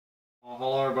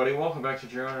Hello everybody, welcome back to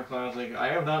Journey Classic. I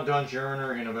have not done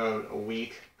Journey in about a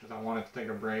week, because I wanted to take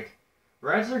a break.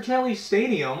 Radzartelli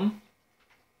Stadium,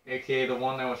 aka the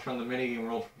one that was from the minigame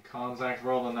world from Konzak's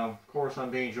world, and of course I'm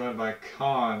being joined by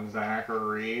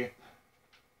Konzachary.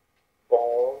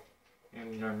 Balls.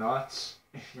 In your nuts,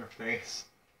 in your face.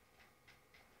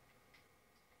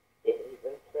 In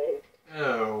even face.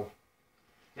 Oh.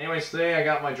 Anyways, today I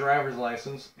got my driver's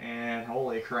license, and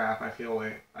holy crap, I feel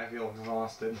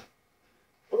exhausted.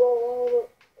 Well,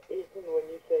 Ethan, when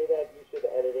you say that, you should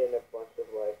edit in a bunch of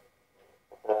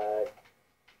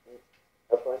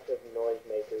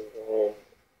noisemakers and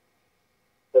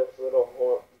those little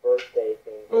birthday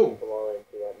things that blow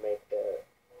into that make the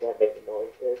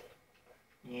noises.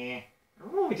 Yeah.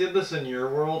 Remember when we did this in your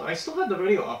world? I still had the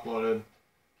video uploaded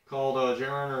called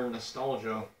Journey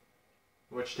Nostalgia,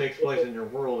 which takes place in your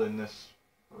world in this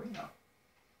arena.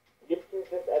 You should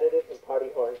just edit it some party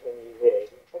horns and you say,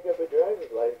 I got my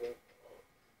driver's license.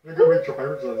 I got my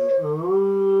driver's license.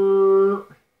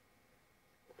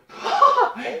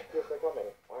 Thank you for coming.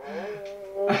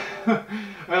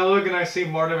 I look and I see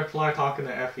Marty McFly talking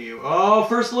to FU. Oh,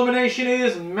 first elimination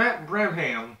is Matt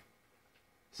Bramham.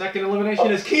 Second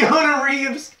elimination is Keanu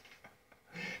Reeves.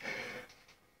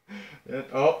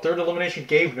 Oh, third elimination,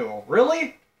 Gabe Newell.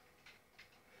 Really?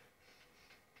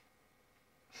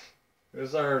 This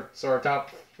is our top.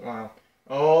 Wow.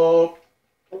 Oh.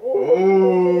 Oh.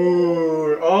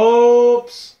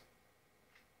 Oops.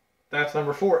 That's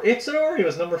number 4. It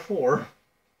was number 4.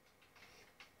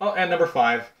 Oh, and number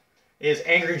 5 is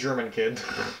Angry German Kid.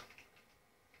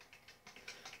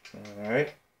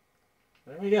 Alright.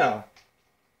 There we go.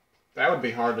 That would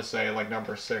be hard to say, like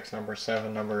number 6, number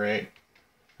 7, number 8.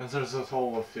 Since there's a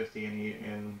total of 50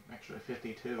 in actually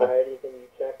 52. Alright, Ethan, you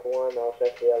check one, I'll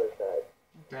check the other side.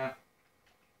 Okay.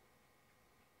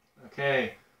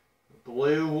 Okay.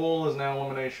 Blue wool is now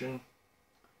elimination.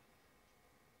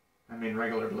 I mean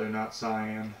regular blue, not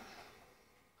cyan.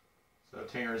 So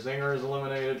Tinger Zinger is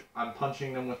eliminated. I'm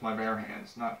punching them with my bare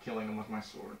hands, not killing them with my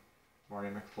sword. Marty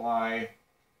McFly.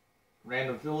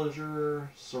 Random Villager.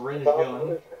 Syringe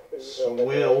Gun.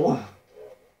 Swill.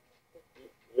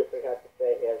 You forgot to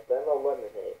say he has been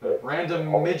eliminated.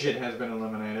 Random Midget has been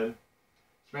eliminated.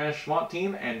 Spanish SWAT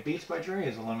Team and Beats by Dre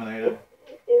is eliminated.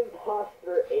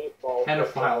 Imposter 8-ball.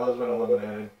 Pedophile has been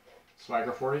eliminated.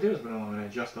 Swagger 42 has been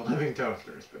eliminated. Just a Living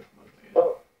Toaster has been eliminated.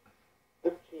 Oh.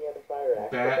 Gucci and Fire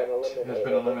Axe Bat has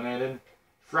been eliminated.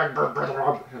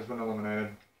 Fragberg has been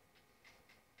eliminated.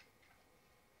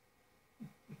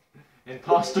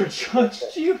 Imposter Judge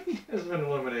Judy has been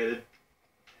eliminated.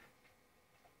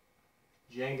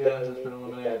 Jenga has been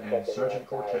eliminated. And Sergeant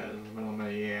Cortez has been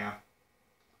eliminated. Yeah.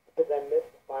 Because I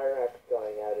missed Fire Axe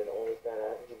going out and only found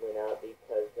out he went out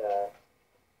because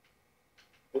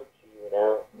Gucci went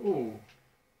out. Ooh.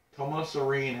 Tomas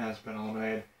Arene has been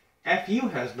eliminated. FU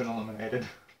has been eliminated.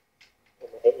 Can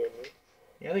they hear me?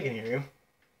 Yeah, they can hear you.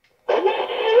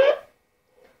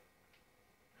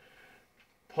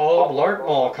 Paul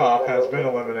Blart Cop has been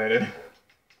eliminated.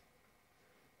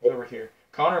 Over here.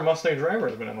 Connor Mustang Driver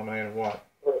has been eliminated. What?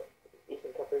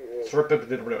 Ethan, cover your ears.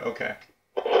 Okay.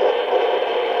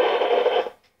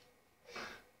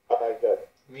 Alright, good.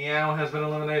 Meow has been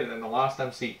eliminated, and the Lost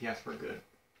MC. Yes, we're good.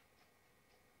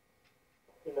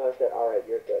 You know, I said, alright,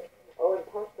 you're good. Oh,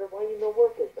 Imposter, why you no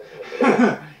work has been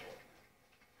eliminated?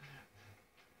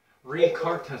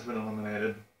 Recart has been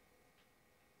eliminated.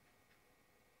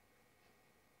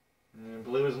 And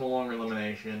blue is no longer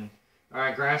elimination.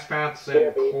 Alright, Grass Paths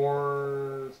and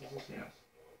Quartz. Yes.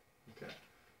 Okay.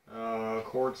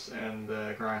 Quartz and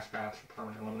Grass Paths for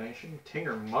permanent elimination.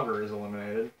 Tinger Mugger is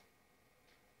eliminated.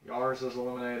 Yars is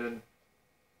eliminated.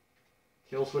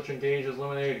 Kill Switch Engage is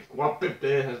eliminated.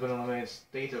 Guapipte has been eliminated.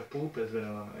 State of Poop has been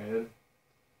eliminated.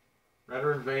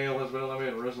 Veteran Vale has been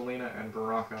eliminated. Rosalina and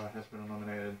Baraka has been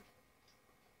eliminated.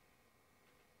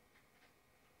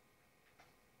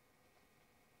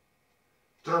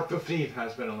 Derp of Thief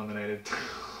has been eliminated.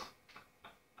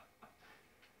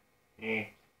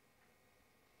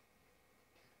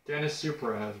 Dennis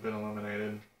Supra has been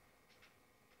eliminated.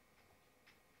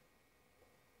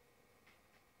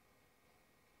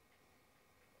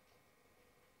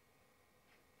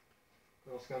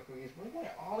 Girl Scout cookies. Where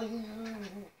are all of you?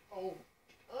 Oh,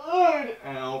 God!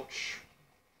 Ouch.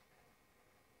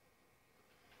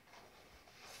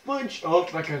 Fudge! Oh,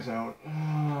 that guy's out.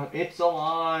 It's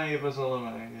Alive is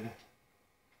eliminated.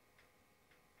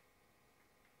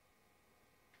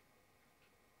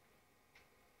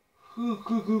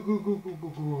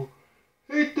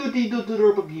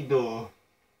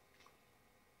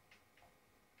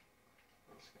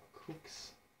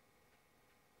 Cooks.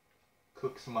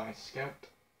 Cooks my scout.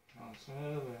 John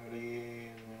Smith,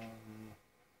 Eddie.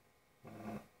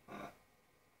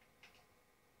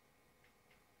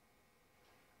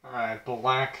 Alright,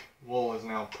 Black Wool is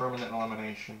now permanent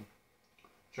elimination.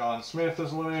 John Smith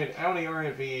is eliminated. Audi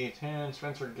RAV 10.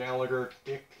 Spencer Gallagher,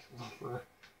 Dick Lover,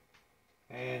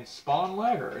 and Spawn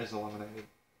Lager is eliminated.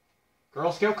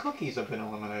 Girl Scout Cookies have been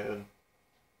eliminated.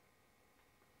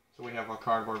 So we have a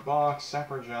cardboard box,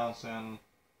 Sapper Johnson,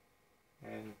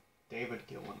 and David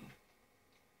Gillen.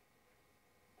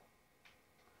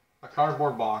 A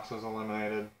cardboard box is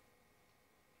eliminated.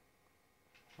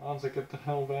 Hansa, get the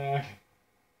hell back.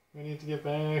 We need to get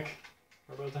back.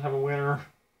 We're about to have a winner.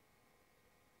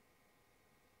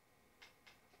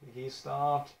 He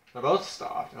stopped. They're both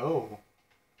stopped. Oh.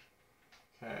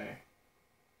 Okay.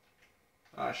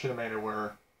 I should have made it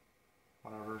where.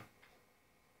 Whatever.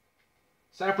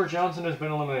 Sapper Johnson has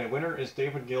been eliminated. Winner is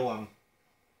David Gillen.